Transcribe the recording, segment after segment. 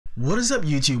What is up,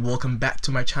 YouTube? Welcome back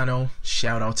to my channel.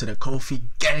 Shout out to the Ko-fi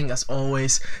gang as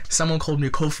always. Someone called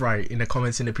me Ko-Fry in the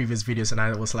comments in the previous videos, and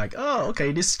I was like, oh,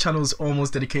 okay, this channel is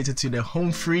almost dedicated to the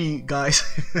home free guys.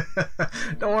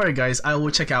 Don't worry guys, I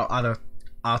will check out other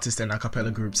artists and a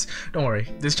cappella groups. Don't worry,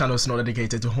 this channel is not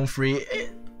dedicated to home free.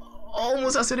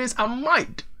 Almost as it is, I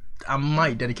might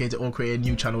dedicate it or create a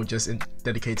new channel just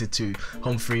dedicated to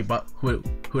home free, but who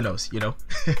knows, you know.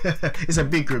 It's a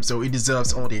big group, so it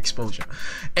deserves all the exposure.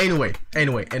 Anyway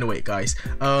guys,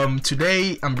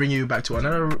 today I'm bringing you back to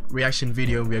another reaction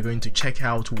video. We are going to check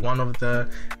out one of the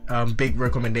big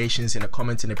recommendations in the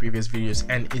comments in the previous videos,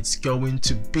 and it's going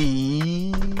to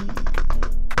be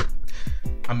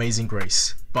Amazing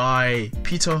Grace by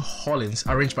Peter Hollens,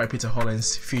 arranged by Peter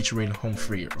Hollens, featuring Home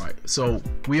Free, right? So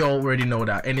we already know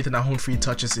that anything that Home Free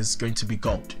touches is going to be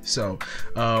gold. So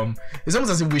it's almost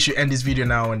as if we should end this video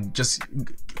now and just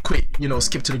quit, you know,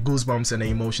 skip to the goosebumps and the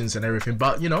emotions and everything.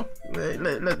 But you know,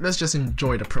 let's just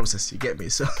enjoy the process, you get me?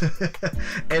 So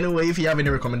anyway, if you have any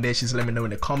recommendations, let me know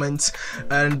in the comments,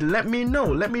 and let me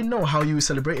know how you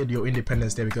celebrated your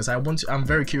Independence Day, because I'm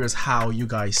very curious how you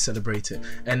guys celebrate it.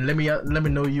 And let me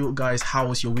know, you guys, how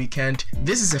was your weekend?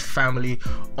 This is a family,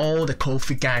 all the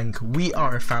Ko-fi gang, we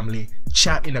are a family.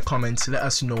 Chat in the comments, let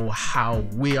us know how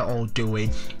we are all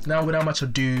doing. Now, without much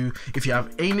ado, if you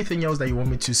have anything else that you want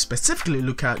me to specifically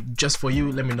look at just for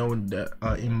you, let me know in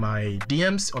my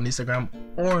DMs on Instagram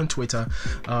or on Twitter.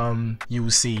 You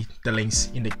will see the links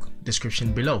in the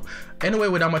description below. Anyway,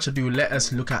 without much ado, let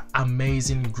us look at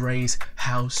Amazing Grace.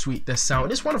 How sweet the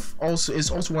sound. This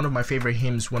is also one of my favorite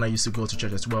hymns when I used to go to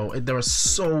church as well. There are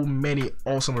so many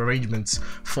awesome arrangements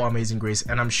for Amazing Grace,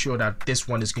 and I'm sure that this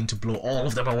one is going to blow all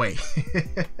of them away.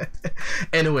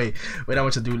 Anyway, without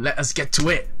much ado, let us get to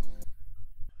it.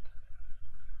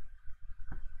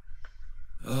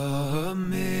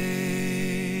 Amazing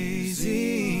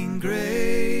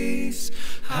grace,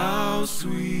 how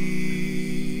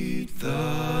sweet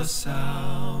the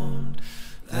sound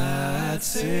that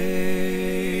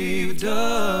saved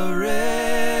a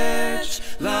wretch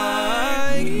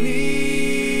like me.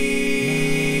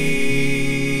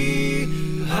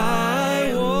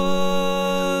 I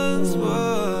once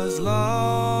was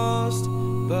lost,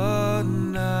 but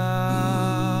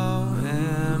now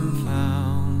am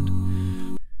found.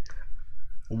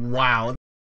 Wow.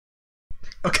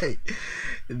 Okay,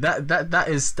 that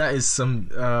is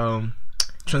some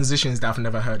transitions that I've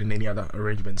never heard in any other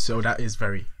arrangement, so that is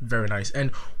very, very nice.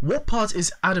 And what part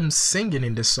is Adam singing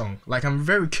in this song? Like, I'm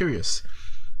very curious.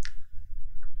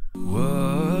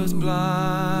 Was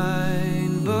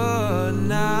blind, but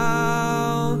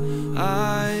now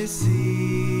I see.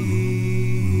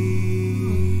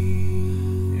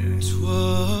 It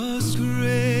was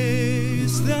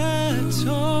grace that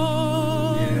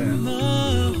taught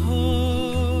my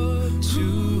heart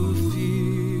to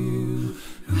feel,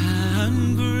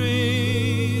 and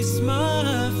grace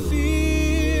my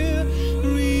fear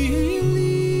relieved.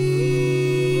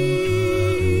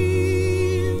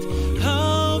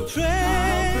 How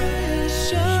precious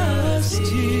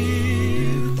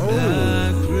did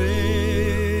that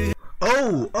grace.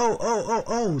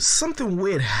 Oh, something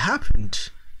weird happened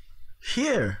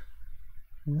here.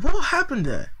 What happened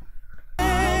there?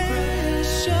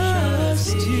 Precious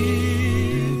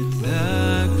did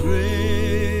that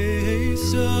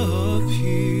grace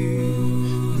appear,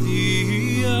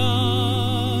 the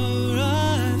hour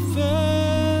I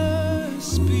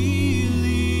first believed.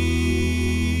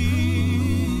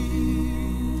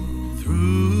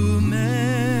 Through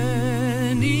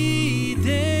many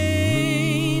dangers,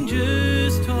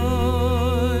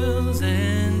 toils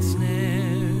and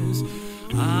snares,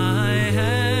 I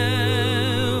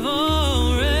have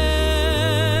already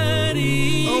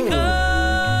come.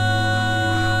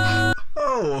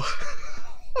 Oh,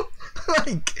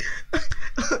 like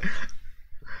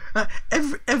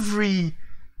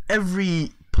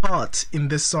every part in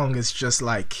this song is just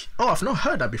like, oh, I've not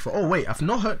heard that before. Oh wait, I've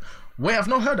not heard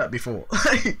that before.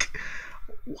 Like,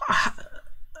 what?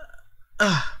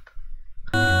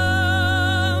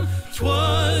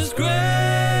 'Twas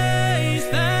grace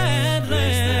that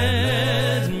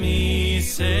led me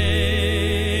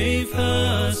safe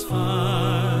thus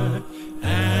far,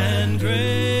 and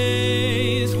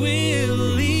grace will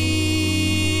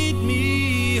lead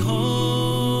me home.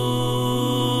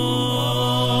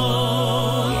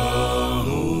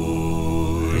 The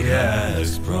Lord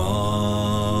has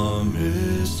promised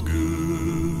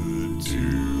good to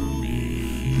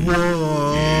me.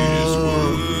 Whoa. His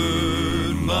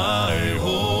word my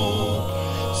hope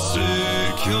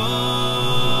secures.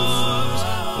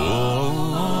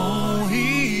 Oh,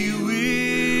 he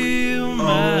will.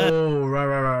 Oh,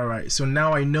 right. right. So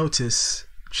now I notice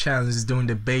Chance is doing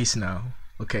the bass now.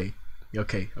 Okay.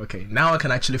 Now I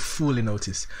can actually fully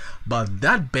notice. But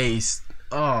that bass,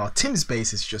 oh, Tim's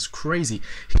bass is just crazy.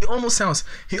 He almost sounds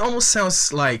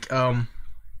like I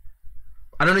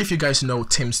don't know if you guys know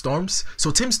Tim Storms.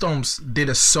 So Tim Storms did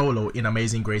a solo in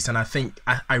Amazing Grace, and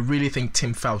I really think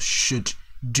Tim Faust should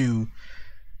do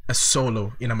a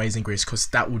solo in Amazing Grace, because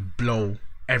that would blow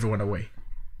everyone away.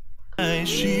 My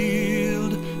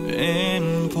shield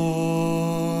and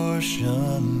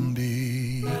portion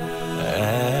be,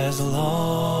 as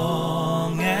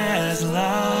long as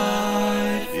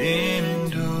life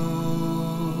endures.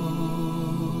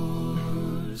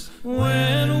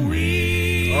 When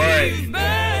we've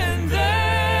been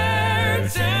there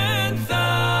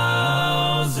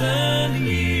 10,000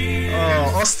 years.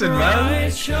 Oh, Austin,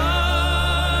 man. Shining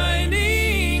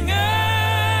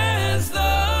as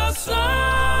the sun.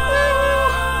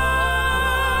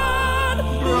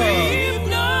 We've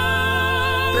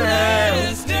known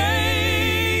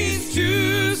days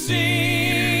to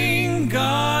sing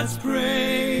God's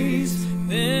praise.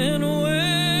 Then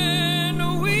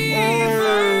when we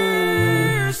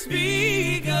first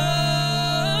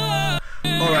begun.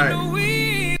 All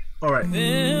right.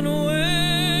 Then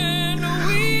when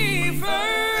we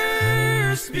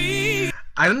first began.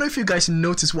 I don't know if you guys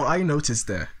noticed what I noticed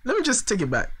there. Let me just take it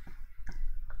back.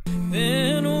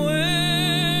 Then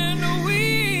when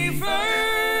we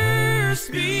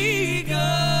first begun.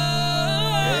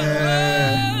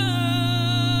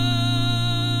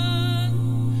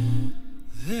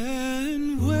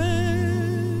 Then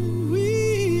when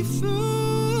we first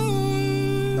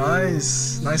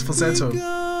Nice falsetto.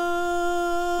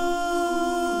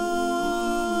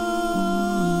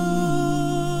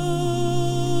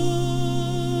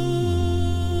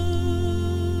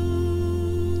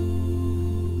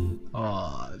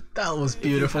 That was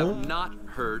beautiful. If you have not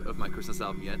heard of my Christmas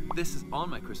album yet, this is on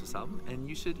my Christmas album, and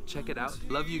you should check it out.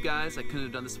 Love you guys. I couldn't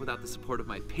have done this without the support of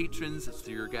my patrons. It's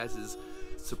through your guys'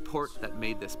 support that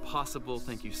made this possible.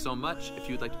 Thank you so much. If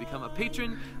you would like to become a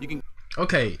patron, you can.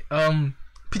 Okay,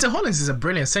 Peter Hollens is a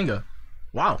brilliant singer.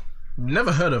 Wow,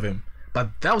 never heard of him,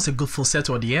 but that was a good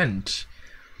falsetto at the end.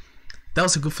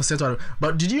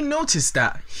 But did you notice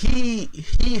that he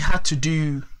had to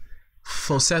do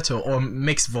falsetto or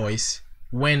mixed voice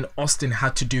when Austin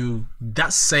had to do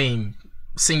that same,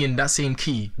 singing that same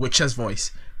key with chest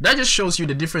voice? That just shows you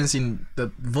the difference in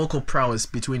the vocal prowess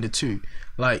between the two.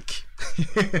 Like,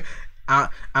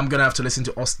 I'm gonna have to listen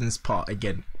to Austin's part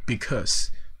again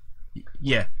because,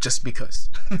 yeah, just because.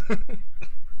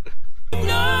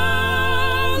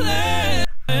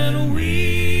 And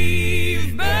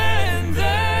we've been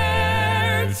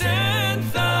there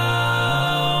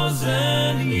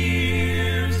 10,000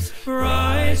 years,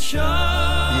 bright shining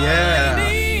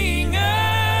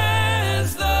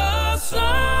as the sun.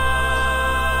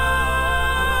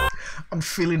 I'm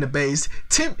feeling the bass.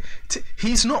 Tim,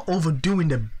 he's not overdoing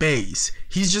the bass.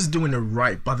 He's just doing it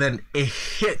right. But then it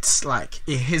hits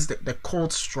the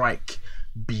chord strike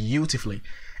beautifully,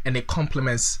 and it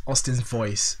complements Austin's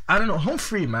voice. I don't know, home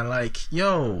free, man. Like,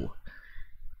 yo.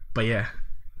 But yeah.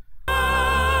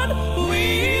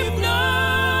 We've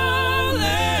known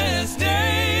less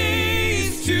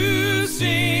days to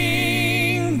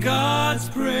sing God's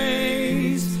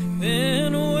praise.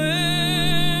 Then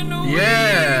when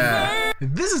yeah,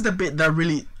 this is the bit that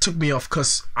really took me off,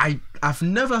 because I've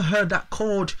never heard that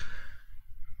chord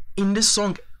in this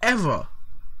song ever.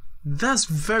 That's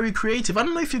very creative. I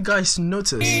don't know if you guys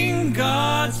noticed. Sing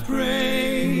God's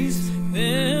praise.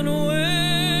 Then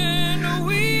when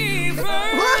we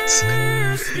first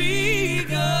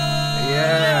begun.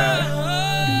 Yeah.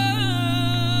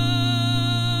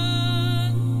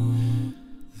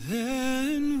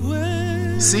 Then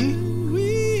when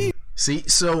See,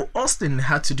 so Austin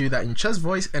had to do that in chest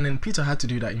voice, and then Peter had to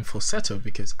do that in falsetto,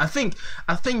 because I think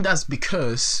that's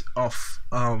because of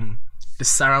the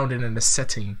surrounding and the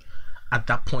setting at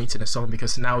that point in the song,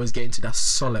 because now it's getting to that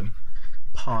solemn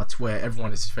part where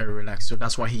everyone is very relaxed. So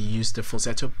that's why he used the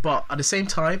falsetto. But at the same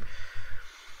time,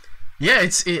 yeah,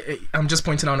 I'm just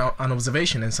pointing out an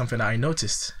observation and something that I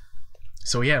noticed.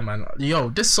 So yeah, man, yo,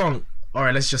 this song. All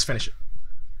right, let's just finish it.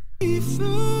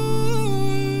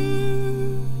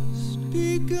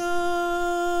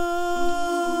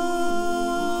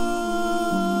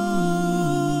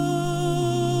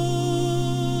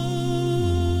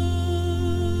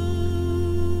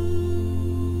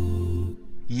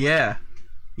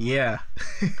 Yeah.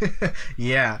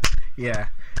 yeah.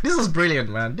 This was brilliant,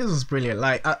 man. This was brilliant.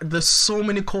 Like, there's so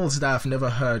many chords that I've never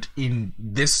heard in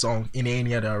this song in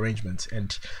any other arrangement,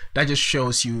 and that just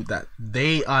shows you that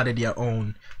they added their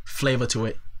own flavor to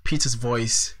it. Peter's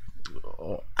voice.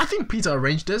 I think Peter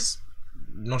arranged this.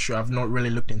 Not sure, I've not really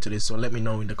looked into this, so let me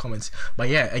know in the comments. But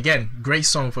yeah, again, great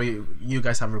song for you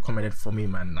guys have recommended for me,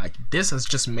 man. Like, this has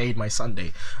just made my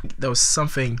Sunday. There was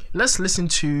something. Let's listen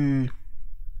to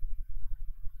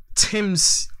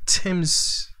Tim's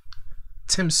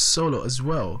solo as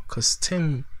well, because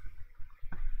Tim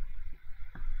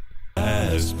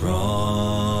has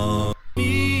brought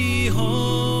me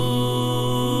home.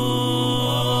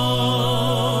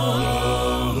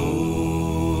 The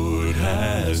Lord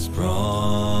has promised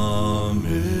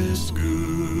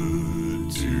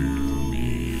good to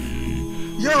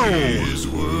me. Yo! His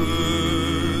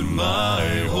word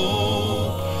my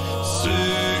hope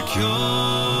secures.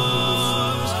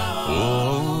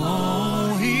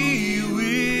 Oh, he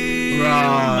will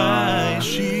my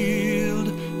shield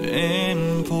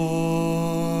and portion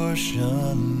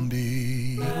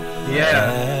be.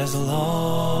 Yeah. As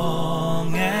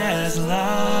long as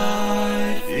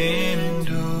life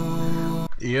endures.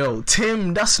 Yo,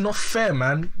 Tim, that's not fair,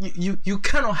 man. You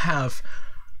cannot have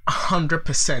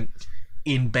 100%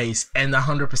 in bass and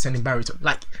 100% in baritone.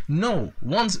 Like, no,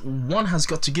 one has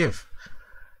got to give.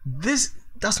 That's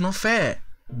not fair.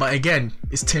 But again,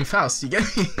 it's Tim Faust, you get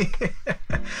me?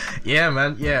 Yeah,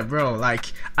 man, yeah, bro.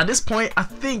 Like, at this point, I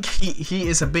think he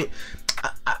is a bit.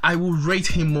 I will rate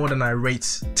him more than I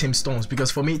rate Tim Stones,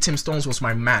 because for me, Tim Stones was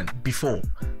my man before,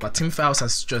 but Tim Faust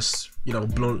has just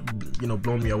blown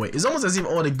me away. It's almost as if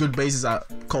all the good basses are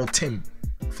called Tim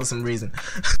for some reason.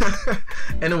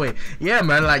 Anyway, yeah,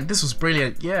 man, like, this was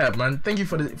brilliant. Yeah, man, thank you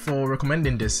for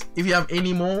recommending this. If you have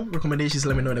any more recommendations,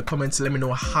 let me know in the comments. Let me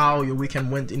know how your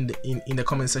weekend went in the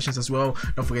comment sections as well.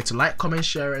 Don't forget to like, comment,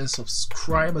 share, and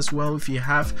subscribe as well. If you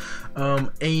have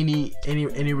any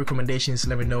recommendations,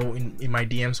 let me know in my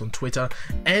DMs on Twitter.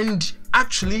 And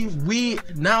actually, we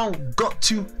now got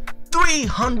to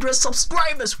 300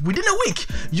 subscribers within a week.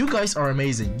 You guys are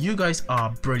amazing. You guys are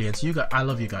brilliant. I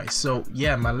love you guys. So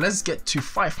yeah, man, let's get to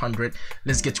 500.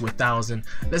 Let's get to 1,000.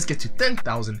 Let's get to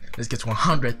 10,000. Let's get to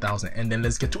 100,000, and then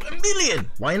let's get to 1,000,000.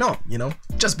 Why not?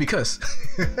 Just because.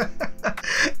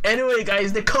 Anyway,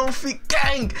 guys, the Kofi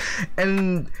gang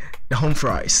and the home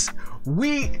fries.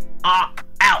 We are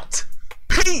out.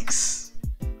 Peace.